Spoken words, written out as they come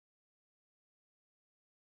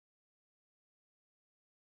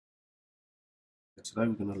Today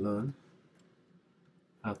we're going to learn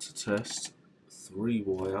how to test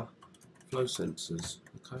 3-wire flow sensors.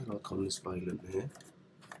 Okay, like on this Vaillant here.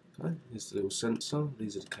 Okay, here's the little sensor.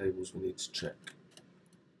 These are the cables we need to check.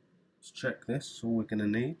 To check this, all we're going to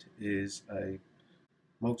need is a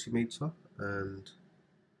multimeter and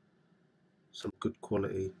some good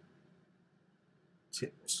quality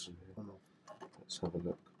tips. Let's have a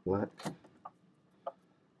look. Black.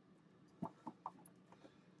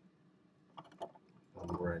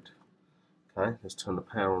 And red. Okay, let's turn the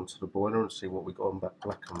power onto the boiler and see what we got on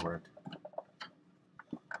black and red.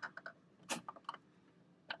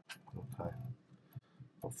 Okay,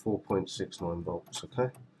 got 4.69 volts. Okay,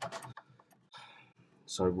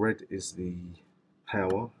 so red is the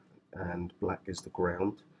power and black is the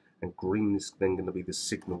ground, and green is then going to be the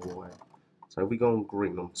signal wire. So if we go on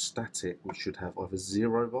green, on static, we should have either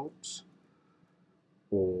 0 volts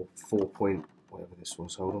or 4. Whatever this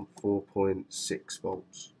was, hold on, 4.6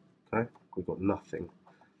 volts. Okay, we've got nothing.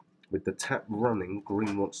 With the tap running,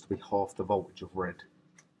 green wants to be half the voltage of red.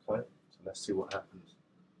 Okay, so let's see what happens.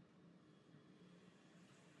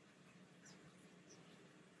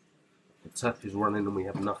 The tap is running and we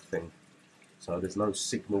have nothing. So there's no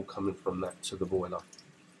signal coming from that to the boiler.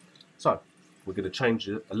 So we're going to change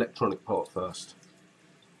the electronic part first.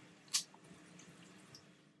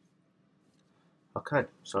 Okay,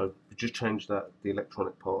 so we just changed the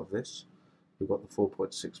electronic part of this. We've got the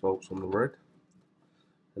 4.6 volts on the red,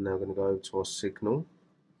 and now we're going to go over to our signal.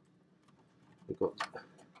 We've got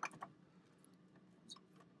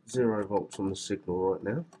 0 volts on the signal right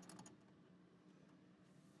now.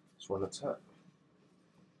 Let's run a tap.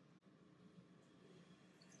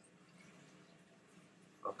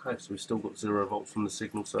 Okay, so we've still got 0 volts from the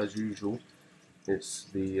signal, so as usual, it's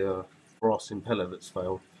the brass impeller that's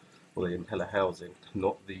failed, or the impeller housing,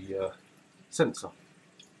 not the sensor.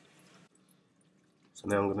 So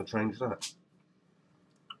now I'm going to change that.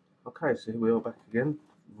 Okay, so here we are back again.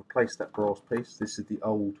 Replace that brass piece. This is the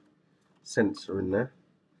old sensor in there.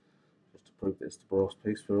 Just to prove that it's the brass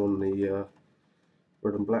piece, we're on the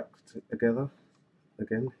red and black together.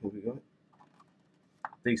 Again, here we go.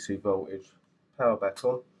 DC voltage, power back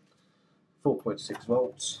on. 4.6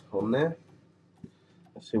 volts on there.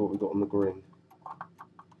 Let's see what we've got on the green.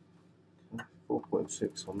 Okay,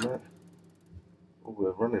 4.6 on that. Oh,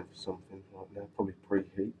 we're running for something right now, probably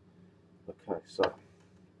preheat. Okay, so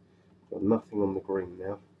got nothing on the green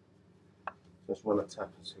now. Let's run a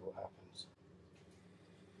tap and see what happens.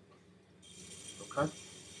 Okay,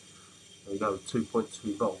 there we go,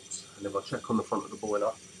 2.2 volts. And if I check on the front of the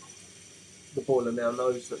boiler now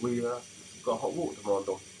knows that we've got a hot water demand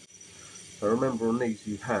on. So remember, on these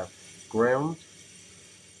you have ground,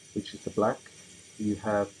 which is the black. You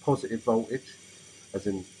have positive voltage, as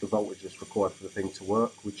in the voltage that's required for the thing to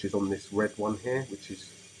work, which is on this red one here, which is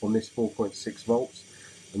on this 4.6 volts.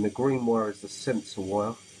 And the green wire is the sensor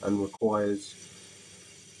wire and requires,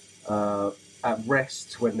 at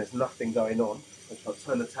rest, when there's nothing going on, if I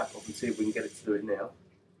turn the tap off and see if we can get it to do it now,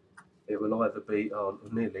 it will either be,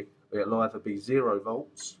 it'll either be 0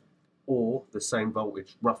 volts or the same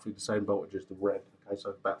voltage, roughly the same voltage as the red. Okay, so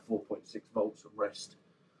about 4.6 volts at rest.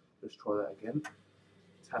 Let's try that again.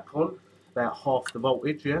 Tap on, about half the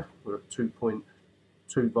voltage, yeah? We're at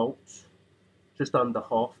 2.2 volts, just under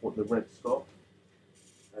half what the red's got.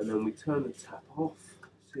 And then we turn the tap off,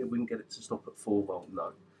 see if we can get it to stop at 4 volt.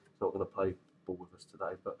 No, it's not going to play ball with us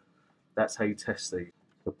today, but that's how you test these.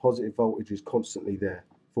 The positive voltage is constantly there,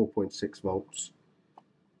 4.6 volts.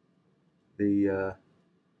 The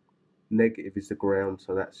negative is the ground,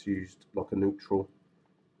 so that's used like a neutral.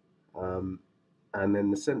 And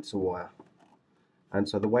then the sensor wire. And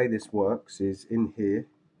so the way this works is in here,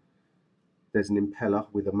 there's an impeller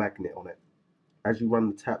with a magnet on it. As you run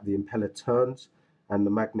the tap, the impeller turns and the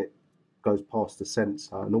magnet goes past the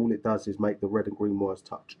sensor, and all it does is make the red and green wires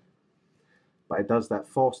touch. But it does that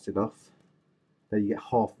fast enough that you get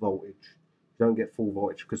half voltage. You don't get full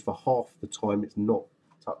voltage because for half the time it's not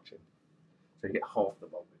touching. So you get half the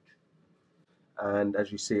voltage. And as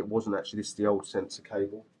you see, it wasn't actually, this is the old sensor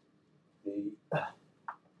cable. The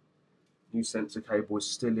new sensor cable is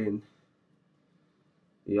still in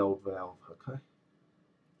the old valve, okay?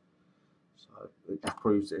 So it just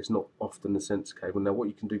proves that it's not often the sensor cable. Now what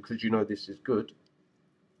you can do, because you know this is good,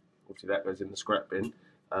 obviously that goes in the scrap bin,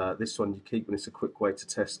 this one you keep, and it's a quick way to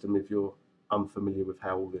test them if you're unfamiliar with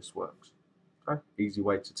how all this works. Okay, easy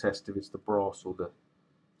way to test if it's the brass or the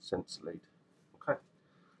sensor lead. Okay,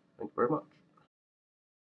 thank you very much.